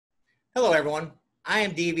Hello, everyone. I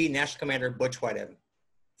am DAV National Commander Butch Whitehead.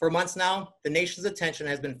 For months now, the nation's attention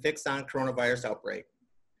has been fixed on coronavirus outbreak.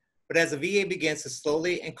 But as the VA begins to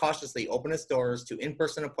slowly and cautiously open its doors to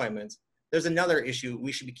in-person appointments, there's another issue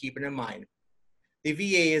we should be keeping in mind. The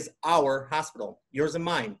VA is our hospital, yours and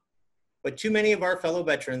mine. But too many of our fellow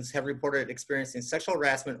veterans have reported experiencing sexual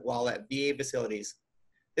harassment while at VA facilities.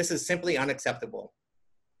 This is simply unacceptable.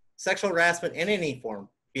 Sexual harassment in any form,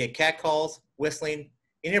 be it catcalls, whistling,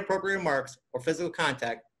 inappropriate remarks, or physical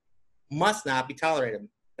contact, must not be tolerated,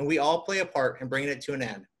 and we all play a part in bringing it to an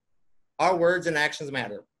end. Our words and actions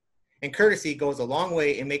matter, and courtesy goes a long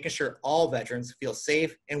way in making sure all veterans feel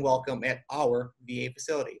safe and welcome at our VA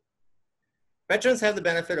facility. Veterans have the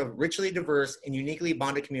benefit of a richly diverse and uniquely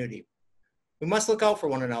bonded community. We must look out for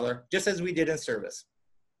one another, just as we did in service.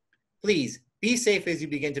 Please, be safe as you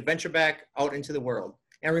begin to venture back out into the world.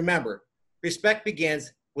 And remember, respect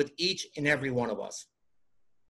begins with each and every one of us.